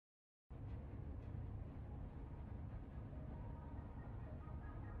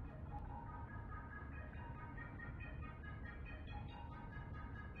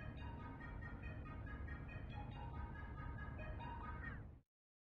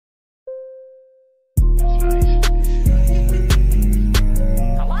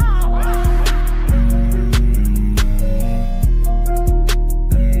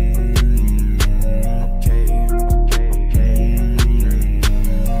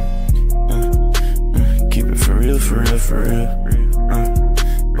for real.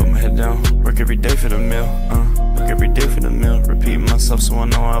 Put my head down, work every day for the meal. Work every day for the meal. Repeat myself so I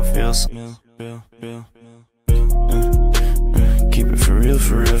know how it feels. Keep it for real,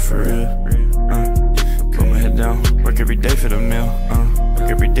 for real, for real. Put my head down, work every day for the meal. Work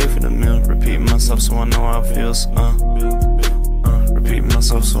every day for the meal. Repeat myself so I know how it feels. Repeat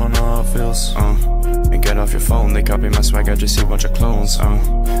myself so I know how it feels. And get off your phone, they copy my swag, I just see a bunch of clones.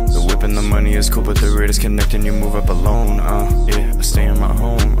 The whip and the money is cool, but the rate is connecting, you move up alone. Yeah, I stay in my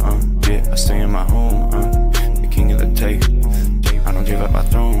home. Yeah, I stay in my home. The king of the tape, I don't give up my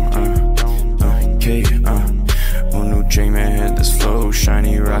throne. Who knew J-Man had this flow?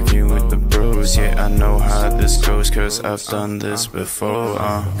 Shiny, rocky with the bros. Yeah, I know how this goes, cause I've done this before.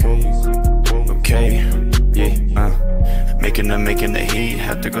 Okay, yeah, making the heat.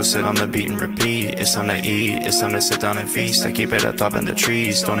 Have to go sit on the beat and repeat. It's time to eat, it's time to sit down and feast. I keep it up top in the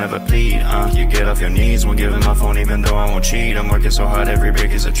trees, don't ever plead. You get off your knees, won't give him my phone even though I won't cheat. I'm working so hard, every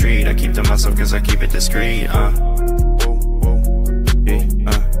break is a treat. I keep to myself cause I keep it discreet.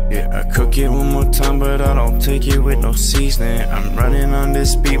 Yeah, I cook it one more time, but I don't take it with no seasoning. I'm running on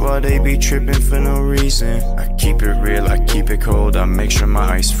this beat while they be tripping for no reason. I keep it real, I keep it cold, I make sure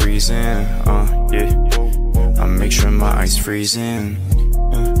my ice freezing. Yeah, I make sure my ice freezing.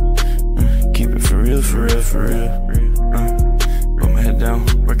 Keep it for real, for real, for real. Put my head down,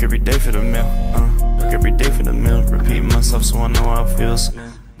 work every day for the meal. Work every day for the meal. Repeat myself so I know how it feels.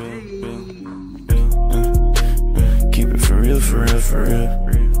 Keep it for real, for real, for real.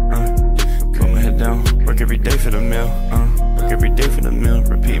 Put my head down, work every day for the meal. Work every day for the meal.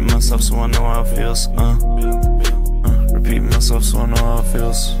 Repeat myself so I know how it feels. Repeat myself so I know how it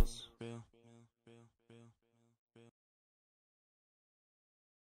feels.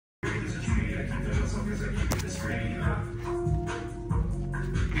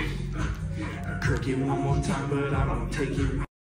 I cook it one more time, but I don't take it.